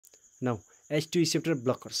Now, H2 receptor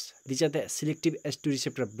blockers. These are the selective H2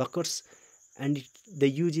 receptor blockers, and the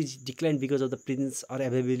use is declined because of the presence or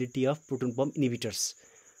availability of proton pump inhibitors.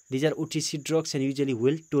 These are OTC drugs and usually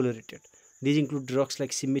well tolerated. These include drugs like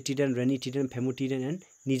cimetidine, ranitidine, famotidine, and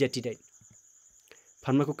nizatidine.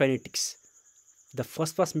 Pharmacokinetics. The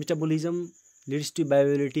first-pass metabolism leads to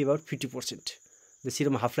bioavailability about 50%. The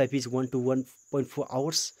serum half-life is 1 to 1.4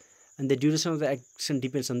 hours, and the duration of the action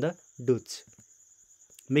depends on the dose.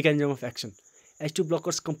 Mechanism of action. H2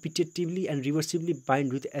 blockers competitively and reversibly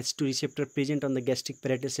bind with H2 receptor present on the gastric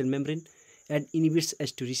parietal cell membrane and inhibits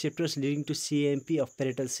H2 receptors, leading to CAMP of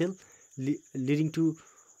parietal cell, leading to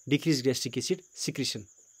decreased gastric acid secretion.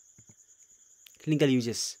 Clinical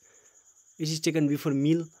uses. It is taken before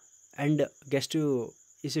meal, and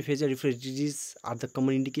gastroesophageal reflux disease are the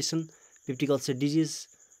common indication. Peptic ulcer disease,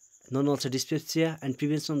 non-ulcer dyspepsia, and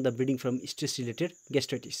prevention of the bleeding from stress-related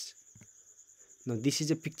gastritis. Now this is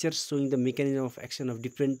a picture showing the mechanism of action of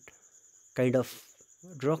different kind of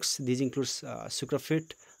drugs. These include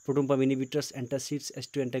sucralfate, proton pump inhibitors, antacids,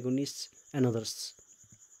 H2 antagonists, and others.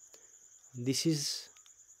 This is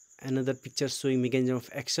another picture showing mechanism of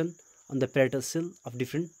action on the parietal cell of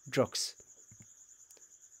different drugs.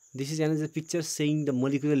 This is another picture showing the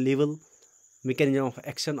molecular level mechanism of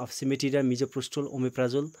action of cimetidine, misoprostol,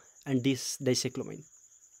 omeprazole, and dicyclomine.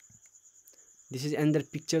 This is another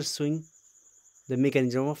picture showing the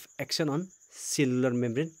mechanism of action on cellular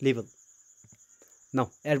membrane level.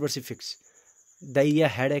 Now, adverse effects. Diarrhea,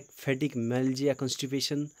 headache, fatigue, myalgia,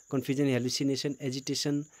 constipation, confusion, hallucination,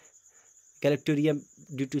 agitation, galactorrhea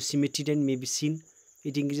due to cimetidine may be seen.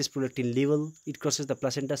 It increases prolactin level. It crosses the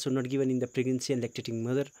placenta, so not given in the pregnancy and lactating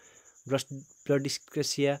mother. Blood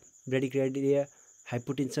dyscrasia, bradycardia,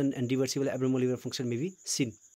 hypotension, and reversible abnormal liver function may be seen.